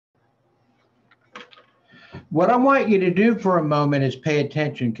What I want you to do for a moment is pay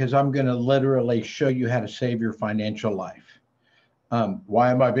attention because I'm going to literally show you how to save your financial life. Why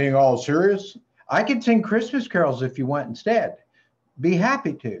am I being all serious? I could sing Christmas carols if you want instead. Be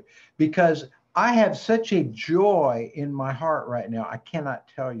happy to, because I have such a joy in my heart right now. I cannot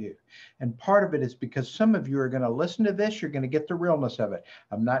tell you. And part of it is because some of you are going to listen to this, you're going to get the realness of it.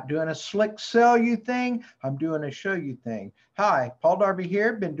 I'm not doing a slick sell you thing. I'm doing a show you thing. Hi, Paul Darby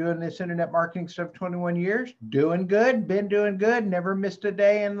here. Been doing this internet marketing stuff 21 years. Doing good. Been doing good. Never missed a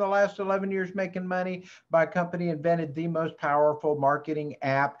day in the last 11 years making money. My company invented the most powerful marketing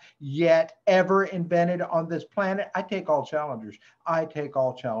app yet ever invented on this planet. I take all challengers. I take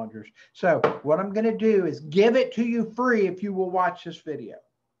all challengers. So what I'm going to do is give it to you free if you will watch this video.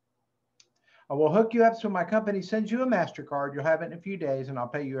 I will hook you up so my company sends you a MasterCard. You'll have it in a few days, and I'll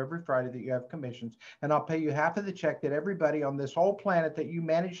pay you every Friday that you have commissions. And I'll pay you half of the check that everybody on this whole planet that you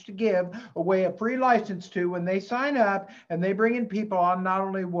manage to give away a free license to when they sign up and they bring in people on, not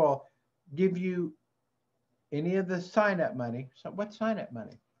only will give you any of the sign-up money. So what's sign-up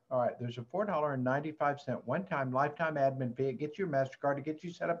money? All right, there's a $4.95 one-time lifetime admin fee. It gets you a MasterCard, it gets you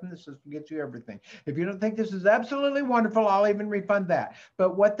set up in the system, gets you everything. If you don't think this is absolutely wonderful, I'll even refund that.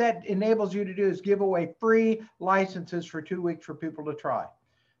 But what that enables you to do is give away free licenses for 2 weeks for people to try.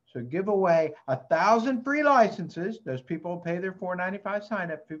 So give away 1,000 free licenses. Those people pay their $4.95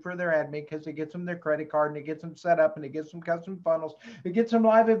 sign-up fee for their admin because it gets them their credit card and it gets them set up and it gets them custom funnels. It gets them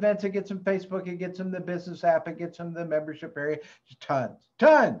live events. It gets them Facebook. It gets them the business app. It gets them the membership area.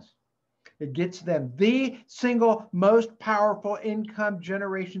 Tons. It gets them the single most powerful income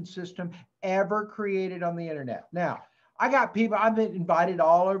generation system ever created on the internet. Now, I got people, I've been invited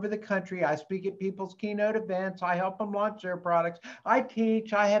all over the country. I speak at people's keynote events. I help them launch their products. I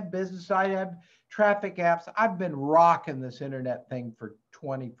teach, I have business, I have traffic apps. I've been rocking this internet thing for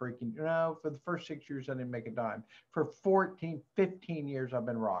 20 freaking, for the first 6 years, I didn't make a dime. For 14, 15 years, I've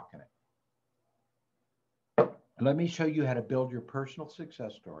been rocking it. Let me show you how to build your personal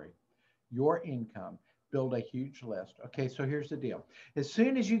success story, your income, build a huge list. Okay, so here's the deal. As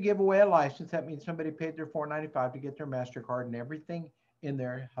soon as you give away a license, that means somebody paid their $4.95 to get their MasterCard and everything in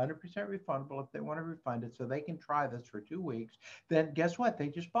there, 100% refundable if they want to refund it, so they can try this for 2 weeks. Then guess what? They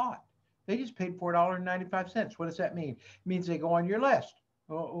just bought. They just paid $4.95. What does that mean? It means they go on your list.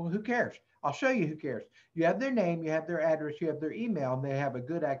 Well, who cares? I'll show you who cares. You have their name, you have their address, you have their email, and they have a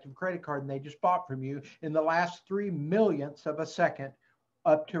good active credit card, and they just bought from you in the last 3 millionths of a second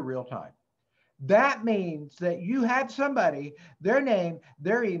up to real time. That means that you have somebody, their name,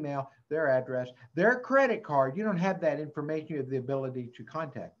 their email, their address, their credit card. You don't have that information. You have the ability to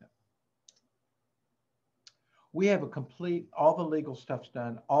contact them. We have a complete, all the legal stuff's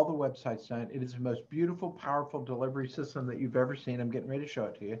done, all the websites done. It is the most beautiful, powerful delivery system that you've ever seen. I'm getting ready to show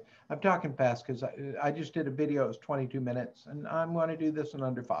it to you. I'm talking fast because I just did a video. It was 22 minutes, and I'm going to do this in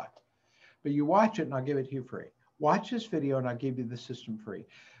under 5. But you watch it, and I'll give it to you free. Watch this video, and I'll give you the system free.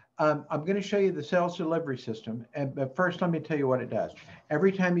 I'm going to show you the sales delivery system. But first, let me tell you what it does.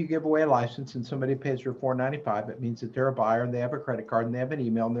 Every time you give away a license and somebody pays your $4.95, it means that they're a buyer and they have a credit card and they have an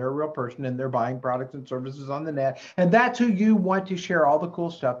email and they're a real person and they're buying products and services on the net. And that's who you want to share all the cool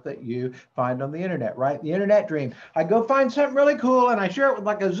stuff that you find on the internet, right? The internet dream. I go find something really cool and I share it with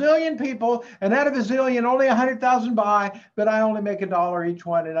like a zillion people, and out of a zillion, only 100,000 buy, but I only make $1 each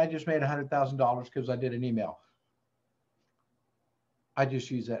one, and I just made $100,000 because I did an email. I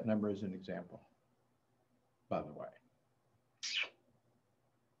just use that number as an example, by the way.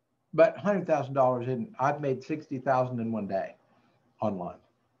 But $100,000 in, I've made $60,000 in one day online.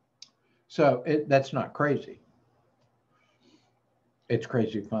 So that's not crazy. It's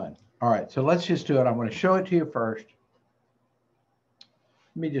crazy fun. All right, so let's just do it. I'm going to show it to you first.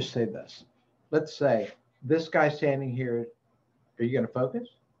 Let me just say this. Let's say this guy standing here, are you going to focus?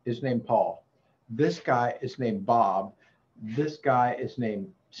 Is named Paul. This guy is named Bob. This guy is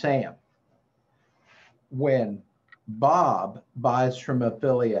named Sam. When Bob buys from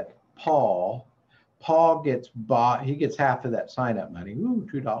affiliate Paul, Paul gets he gets half of that sign-up money. Ooh,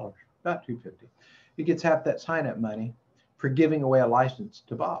 $2, about $2.50. He gets half that sign-up money for giving away a license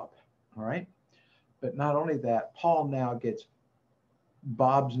to Bob. All right. But not only that, Paul now gets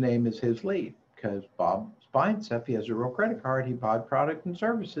Bob's name as his lead because Bob's buying stuff. He has a real credit card. He buys product and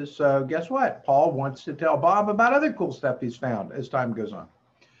services. So guess what? Paul wants to tell Bob about other cool stuff he's found as time goes on.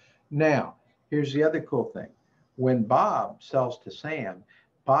 Now, here's the other cool thing. When Bob sells to Sam,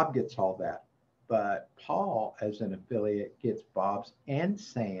 Bob gets all that. But Paul, as an affiliate, gets Bob's and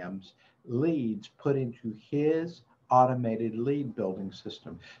Sam's leads put into his automated lead building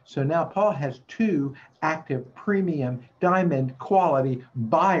system. So now Paul has 2 active premium diamond quality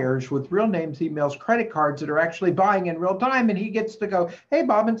buyers with real names, emails, credit cards that are actually buying in real time. And he gets to go, hey,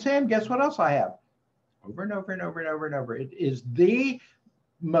 Bob and Sam, guess what else I have? Over and over and over and over and over. It is the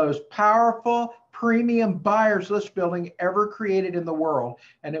most powerful premium buyers list building ever created in the world.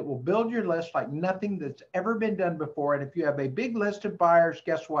 And it will build your list like nothing that's ever been done before. And if you have a big list of buyers,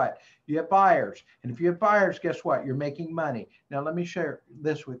 guess what? You have buyers. And if you have buyers, guess what? You're making money. Now, let me share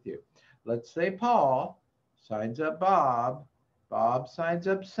this with you. Let's say Paul signs up Bob. Bob signs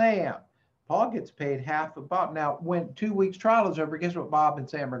up Sam. Paul gets paid half of Bob. Now, when 2 weeks trial is over, guess what Bob and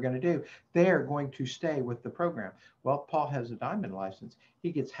Sam are going to do? They're going to stay with the program. Well, Paul has a diamond license.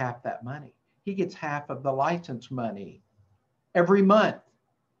 He gets half that money. He gets half of the license money every month.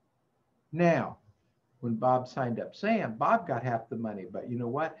 Now, when Bob signed up Sam, Bob got half the money. But you know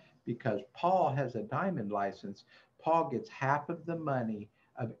what? Because Paul has a diamond license, Paul gets half of the money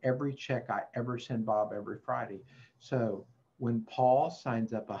of every check I ever send Bob every Friday. So when Paul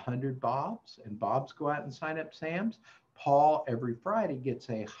signs up 100 Bobs and Bobs go out and sign up Sam's, Paul every Friday gets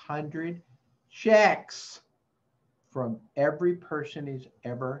 100 checks from every person he's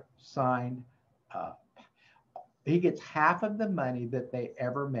ever signed up. He gets half of the money that they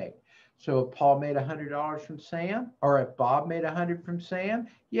ever make. So if Paul made $100 from Sam, or if Bob made 100 from Sam,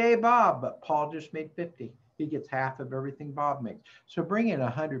 yay, Bob, but Paul just made 50. He gets half of everything Bob makes. So bring in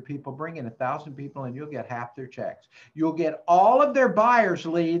 100 people, bring in 1,000 people, and you'll get half their checks. You'll get all of their buyers'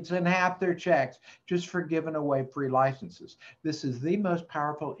 leads and half their checks just for giving away free licenses. This is the most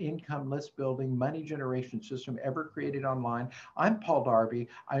powerful income list building money generation system ever created online. I'm Paul Darby.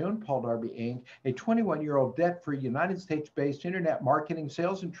 I own Paul Darby Inc., a 21-year-old debt-free United States-based internet marketing,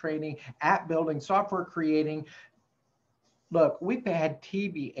 sales and training, app building, software creating. Look, we've had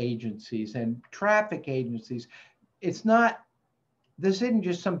TV agencies and traffic agencies. It's not, this isn't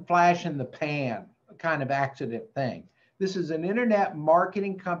just some flash in the pan kind of accident thing. This is an internet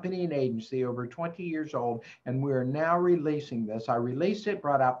marketing company and agency over 20 years old, and we're now releasing this. I released it,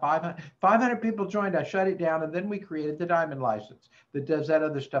 brought out 500 people joined, I shut it down, and then we created the diamond license that does that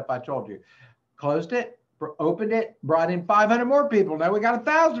other stuff I told you. Closed it, opened it, brought in 500 more people. Now we got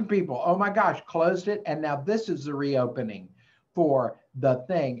 1,000 people. Oh my gosh, closed it, and now this is the reopening for the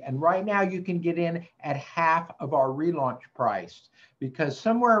thing. And right now you can get in at half of our relaunch price, because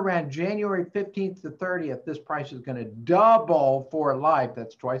somewhere around January 15th to 30th, this price is going to double for life.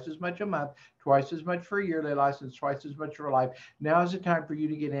 That's twice as much a month, twice as much for a yearly license, twice as much for life. Now is the time for you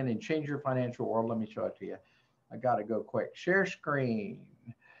to get in and change your financial world. Let me show it to you. I got to go quick. Share screen.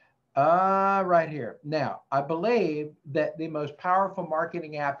 Right here. Now, I believe that the most powerful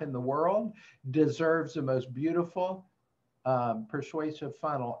marketing app in the world deserves the most beautiful persuasive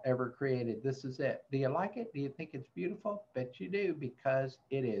funnel ever created. This is it. Do you like it? Do you think it's beautiful? Bet you do, because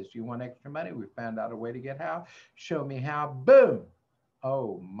it is. You want extra money? We found out a way to get how. Show me how. Boom.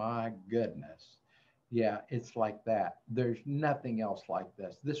 Oh my goodness. Yeah, it's like that. There's nothing else like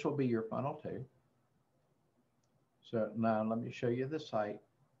this. This will be your funnel too. So now let me show you the site.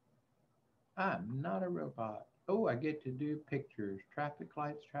 I'm not a robot. Oh, I get to do pictures. Traffic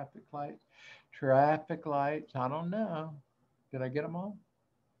lights, traffic lights, traffic lights. I don't know. Did I get them all?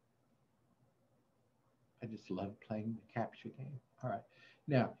 I just love playing the capture game. All right.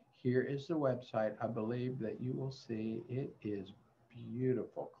 Now, here is the website. I believe that you will see it is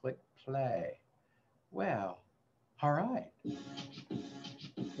beautiful. Click play. Well, all right.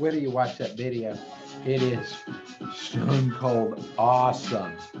 Whether you watch that video, it is stone cold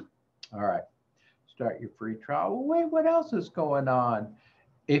awesome. All right. Start your free trial. Well, wait, what else is going on?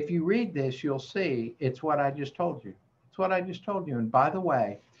 If you read this, you'll see it's what I just told you. It's what I just told you. And by the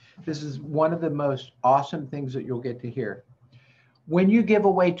way, this is one of the most awesome things that you'll get to hear. When you give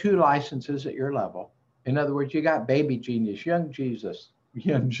away 2 licenses at your level, in other words, you got baby genius, young Jesus.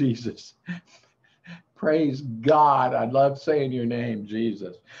 Praise God. I love saying your name,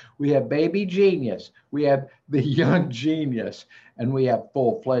 Jesus. We have baby genius. We have the young genius, and we have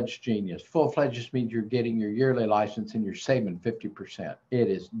full-fledged genius. Full-fledged just means you're getting your yearly license and you're saving 50%. It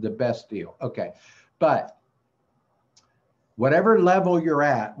is the best deal. Okay. But whatever level you're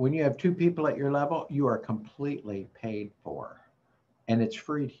at, when you have 2 people at your level, you are completely paid for. And it's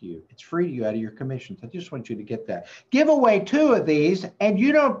free to you. It's free to you out of your commissions. I just want you to get that. Give away 2 of these and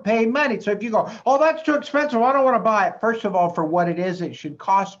you don't pay money. So if you go, oh, that's too expensive, I don't want to buy it. First of all, for what it is, it should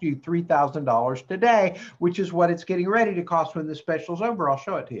cost you $3,000 today, which is what it's getting ready to cost when the special's over. I'll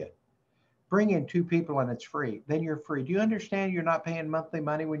show it to you. Bring in 2 people and it's free. Then you're free. Do you understand you're not paying monthly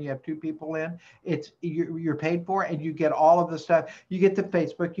money when you have 2 people in? It's you're paid for, and you get all of the stuff. You get the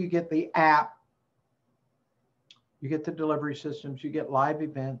Facebook, you get the app. You get the delivery systems, you get live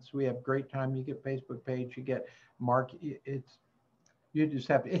events. We have great time. You get Facebook page, you get it's, you just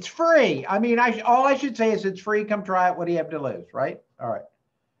have, it's free. I mean, all I should say is it's free. Come try it. What do you have to lose, right? All right.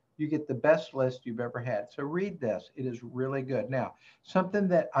 You get the best list you've ever had. So read this. It is really good. Now, something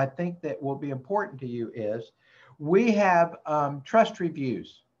that I think that will be important to you is we have trust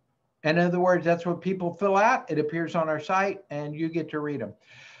reviews. In other words, that's what people fill out. It appears on our site and you get to read them.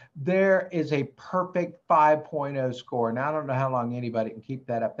 There is a perfect 5.0 score. Now, I don't know how long anybody can keep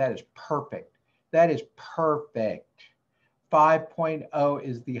that up. That is perfect. That is perfect. 5.0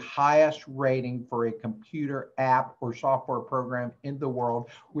 is the highest rating for a computer app or software program in the world.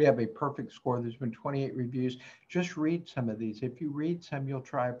 We have a perfect score. There's been 28 reviews. Just read some of these. If you read some, you'll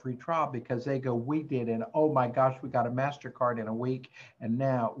try a free trial because they go, we did, and oh my gosh, we got a MasterCard in a week, and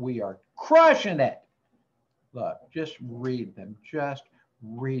now we are crushing it. Look, just read them. Just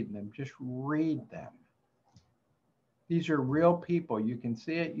read them. Just read them. These are real people. You can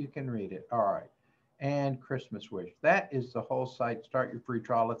see it. You can read it. All right. And Christmas wish. That is the whole site. Start your free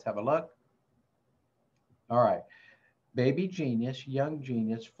trial. Let's have a look. All right. Baby genius, young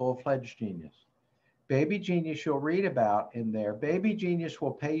genius, full-fledged genius. Baby genius you'll read about in there. Baby genius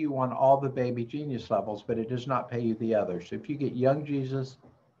will pay you on all the baby genius levels, but it does not pay you the others. So if you get young Jesus,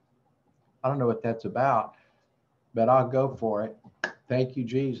 I don't know what that's about, but I'll go for it. Thank you,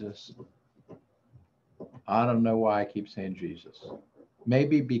 Jesus. I don't know why I keep saying Jesus.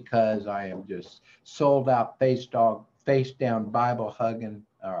 Maybe because I am just sold out, face down, Bible hugging.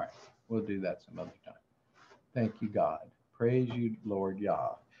 All right, we'll do that some other time. Thank you, God. Praise you, Lord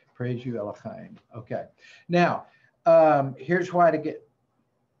Yah. Praise you, Elohim. Okay, now here's why to get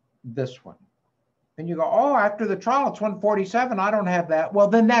this one. And you go, oh, after the trial, it's 147. I don't have that. Well,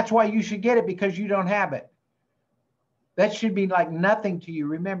 then that's why you should get it because you don't have it. That should be like nothing to you.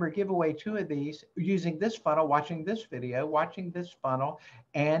 Remember, give away 2 of these using this funnel, watching this video, watching this funnel,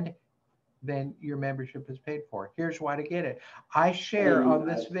 and then your membership is paid for. Here's why to get it. I share on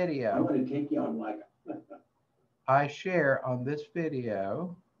this video. I'm going to take you on like. I share on this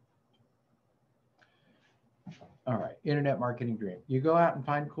video. All right, internet marketing dream. You go out and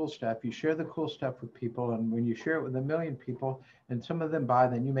find cool stuff. You share the cool stuff with people. And when you share it with 1 million people and some of them buy,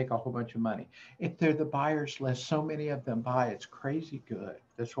 then you make a whole bunch of money. If they're the buyers list, so many of them buy, it's crazy good.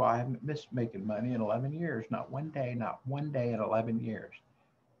 That's why I haven't missed making money in 11 years. Not one day in 11 years.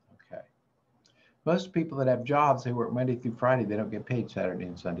 Okay. Most people that have jobs, they work Monday through Friday. They don't get paid Saturday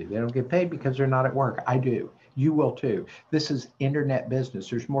and Sunday. They don't get paid because they're not at work. I do. You will too. This is internet business.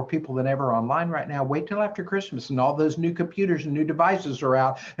 There's more people than ever online right now. Wait till after Christmas and all those new computers and new devices are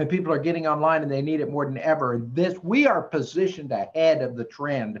out and people are getting online and they need it more than ever. We are positioned ahead of the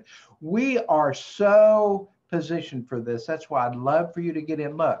trend. We are so positioned for this. That's why I'd love for you to get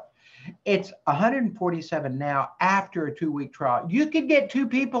in. Look, it's 147 now after a 2-week trial. You could get 2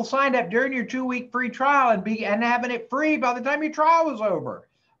 people signed up during your 2-week free trial and having it free by the time your trial is over.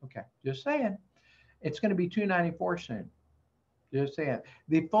 Okay, just saying. It's going to be $294 soon. Just saying.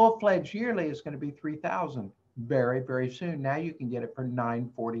 The full-fledged yearly is going to be $3,000 very, very soon. Now you can get it for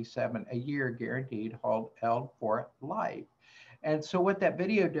 $947 a year, guaranteed, held for life. And so what that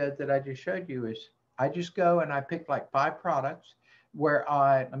video does that I just showed you is I just go and I pick like 5 products where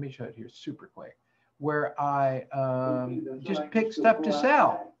let me show it here super quick, where I just pick stuff to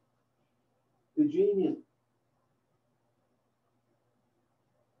sell. The genius.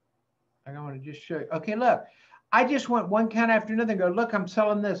 I want to just show you. Okay, look, I just went one count after another and go, look, I'm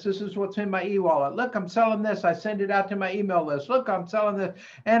selling this. This is what's in my e-wallet. Look, I'm selling this. I send it out to my email list. Look, I'm selling this.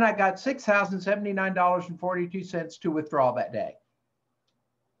 And I got $6,079.42 to withdraw that day.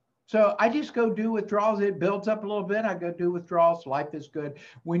 So I just go do withdrawals. It builds up a little bit. I go do withdrawals. Life is good.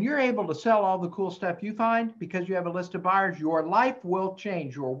 When you're able to sell all the cool stuff you find because you have a list of buyers, your life will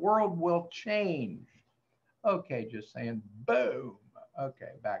change. Your world will change. Okay, just saying, boom.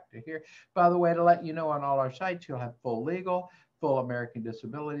 Okay, back to here. By the way, to let you know, on all our sites, you'll have full legal, full American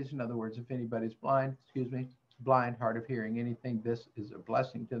disabilities. In other words, if anybody's blind, blind, hard of hearing, anything, this is a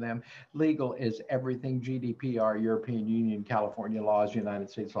blessing to them. Legal is everything, GDPR, European Union, California laws, United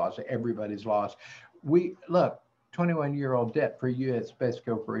States laws, everybody's laws. We, look, 21-year-old debt for U.S. Space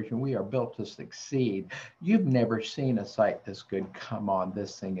Corporation. We are built to succeed. You've never seen a site this good. Come on,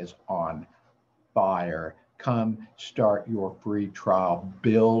 this thing is on fire. Come start your free trial.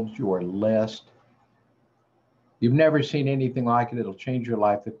 Build your list. You've never seen anything like it. It'll change your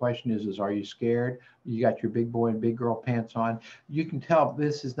life. The question is are you scared? You got your big boy and big girl pants on. You can tell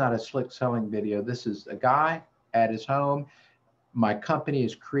this is not a slick selling video. This is a guy at his home My company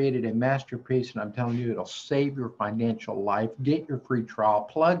has created a masterpiece, and I'm telling you, it'll save your financial life. Get your free trial,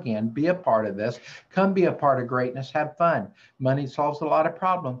 plug in, be a part of this, come be a part of greatness, have fun. Money solves a lot of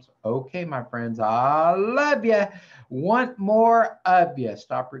problems. Okay, my friends, I love you. Want more of you.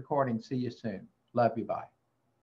 Stop recording. See you soon. Love you. Bye.